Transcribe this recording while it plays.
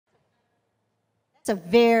It's a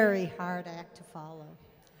very hard act to follow.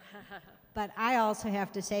 But I also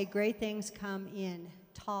have to say, great things come in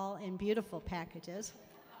tall and beautiful packages.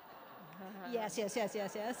 Yes, yes, yes,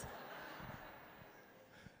 yes, yes.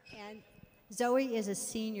 And Zoe is a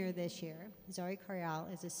senior this year. Zoe Correal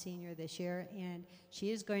is a senior this year, and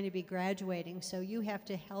she is going to be graduating, so you have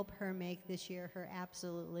to help her make this year her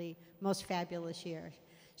absolutely most fabulous year.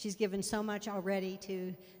 She's given so much already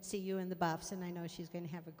to CU and the Buffs, and I know she's going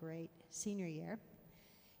to have a great senior year.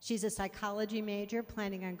 She's a psychology major,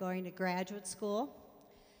 planning on going to graduate school,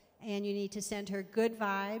 and you need to send her good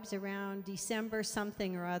vibes around December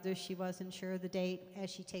something or other. She wasn't sure of the date as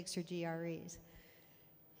she takes her GREs.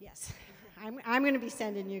 Yes, I'm going to be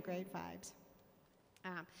sending you great vibes.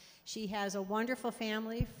 She has a wonderful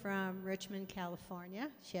family from Richmond, California.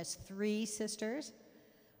 She has 3 sisters.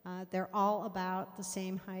 They're all about the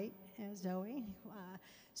same height as Zoe.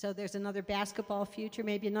 So there's another basketball future,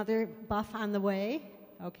 maybe another Buff on the way.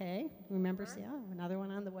 Okay, remember, yeah, another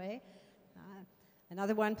one on the way.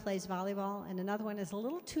 Another one plays volleyball, and another one is a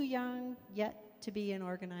little too young yet to be in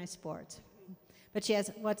organized sports. But she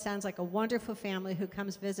has what sounds like a wonderful family who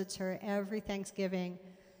comes visits her every Thanksgiving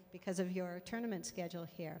because of your tournament schedule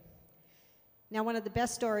here. Now, one of the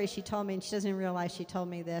best stories she told me, and she doesn't realize she told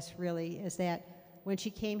me this really, is that when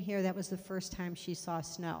she came here, that was the first time she saw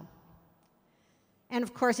snow. And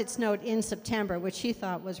of course, it snowed in September, which she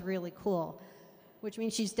thought was really cool, which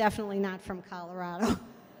means she's definitely not from Colorado.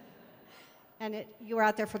 And you were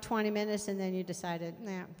out there for 20 minutes, and then you decided,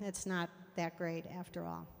 nah, it's not that great after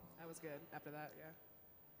all. That was good after that, yeah.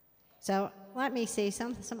 So let me see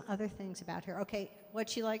some other things about her. Okay, what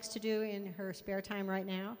she likes to do in her spare time right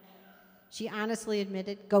now, she honestly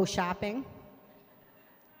admitted, go shopping.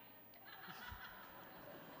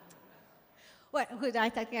 What? I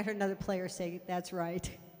think I heard another player say, that's right.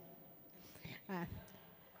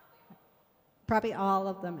 Probably all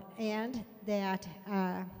of them. And that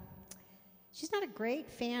she's not a great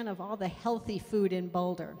fan of all the healthy food in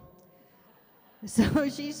Boulder. So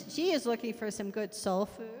she is looking for some good soul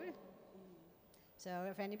food. So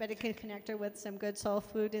if anybody can connect her with some good soul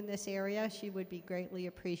food in this area, she would be greatly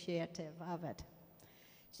appreciative of it.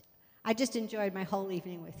 I just enjoyed my whole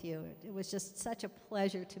evening with you. It was just such a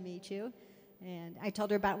pleasure to meet you. And I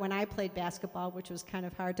told her about when I played basketball, which was kind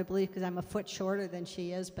of hard to believe because I'm a foot shorter than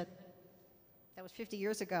she is, but that was 50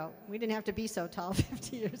 years ago. We didn't have to be so tall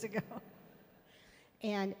 50 years ago.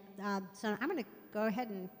 And so I'm going to go ahead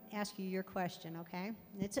and ask you your question, okay?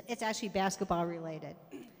 It's actually basketball related.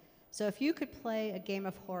 So if you could play a game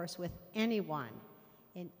of horse with anyone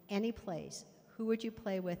in any place, who would you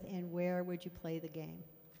play with and where would you play the game?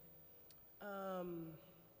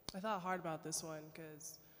 I thought hard about this one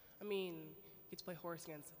because, I mean, you get to play horse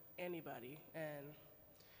against anybody. And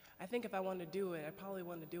I think if I wanted to do it, I probably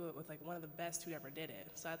wanted to do it with like one of the best who ever did it.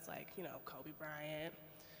 So that's like, you know, Kobe Bryant.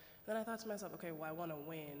 Then I thought to myself, okay, well, I want to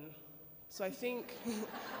win. So I think,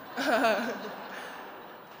 I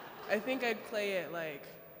think I'd play it like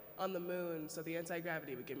on the moon so the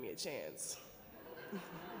anti-gravity would give me a chance.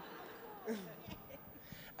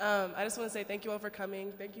 I just want to say thank you all for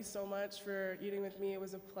coming. Thank you so much for eating with me. It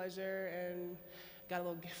was a pleasure, and got a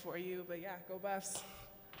little gift for you. But yeah, go Buffs.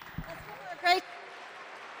 Great.